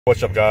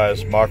What's up,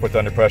 guys? Mark with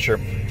Under Pressure.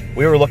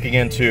 We were looking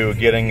into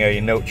getting a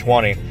Note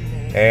 20,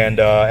 and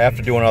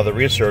after doing all the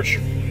research,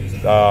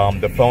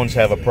 the phones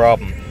have a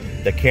problem.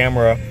 The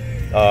camera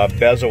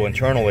bezel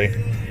internally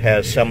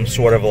has some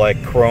sort of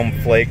like chrome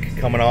flake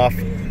coming off,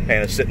 and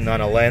it's sitting on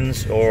a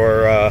lens,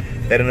 or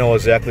they don't know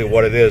exactly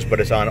what it is,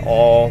 but it's on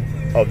all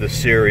of the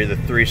series, the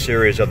 3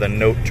 series of the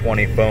Note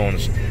 20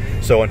 phones.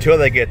 So until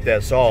they get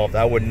that solved,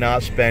 I would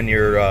not spend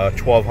your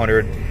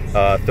 $1,200,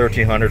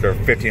 $1,300 or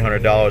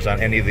 $1,500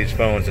 on any of these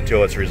phones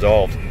until it's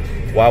resolved.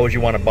 Why would you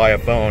want to buy a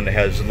phone that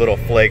has little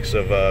flakes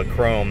of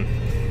chrome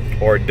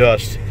or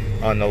dust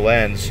on the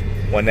lens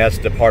when that's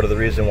the part of the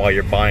reason why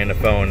you're buying the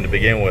phone to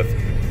begin with?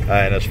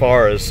 And as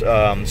far as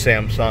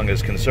Samsung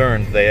is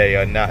concerned, they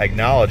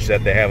acknowledge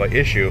that they have an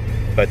issue,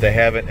 but they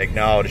haven't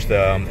acknowledged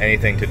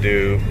anything to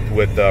do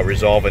with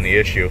resolving the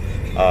issue.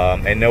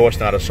 And no, it's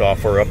not a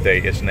software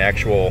update, it's an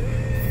actual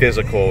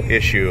physical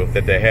issue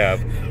that they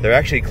have. They're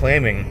actually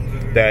claiming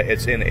that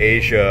it's in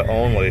Asia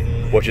only,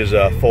 which is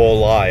a full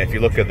lie. If you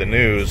look at the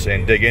news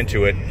and dig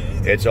into it,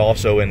 it's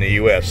also in the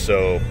US.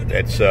 So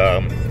it's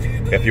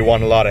if you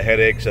want a lot of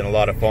headaches and a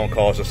lot of phone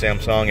calls to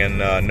Samsung and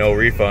no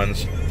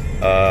refunds,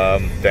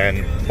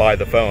 then buy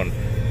the phone.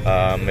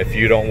 If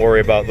you don't worry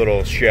about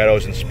little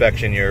shadows and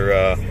specks in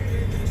your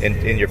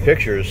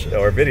pictures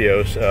or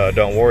videos,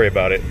 don't worry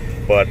about it.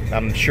 But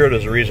I'm sure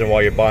there's a reason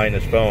why you're buying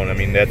this phone. I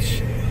mean,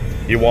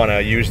 you want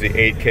to use the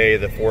 8K,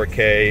 the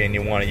 4K, and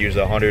you want to use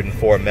the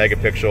 104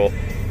 megapixel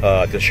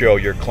to show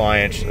your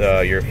clients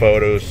your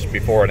photos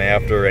before and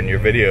after, and your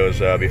videos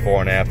before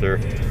and after.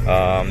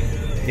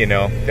 You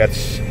know,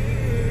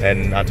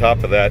 and on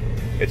top of that,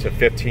 it's a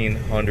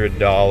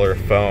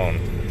 $1,500 phone.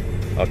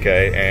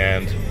 Okay,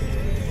 and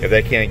if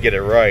they can't get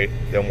it right,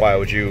 then why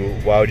would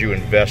you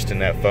invest in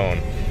that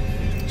phone?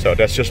 So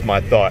that's just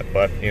my thought,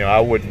 but you know, I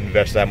wouldn't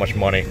invest that much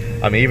money.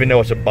 I mean, even though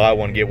it's a buy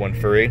one get one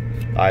free,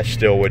 I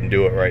still wouldn't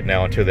do it right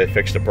now until they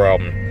fix the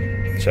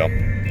problem. So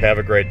have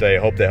a great day. I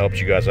hope that helps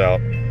you guys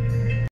out.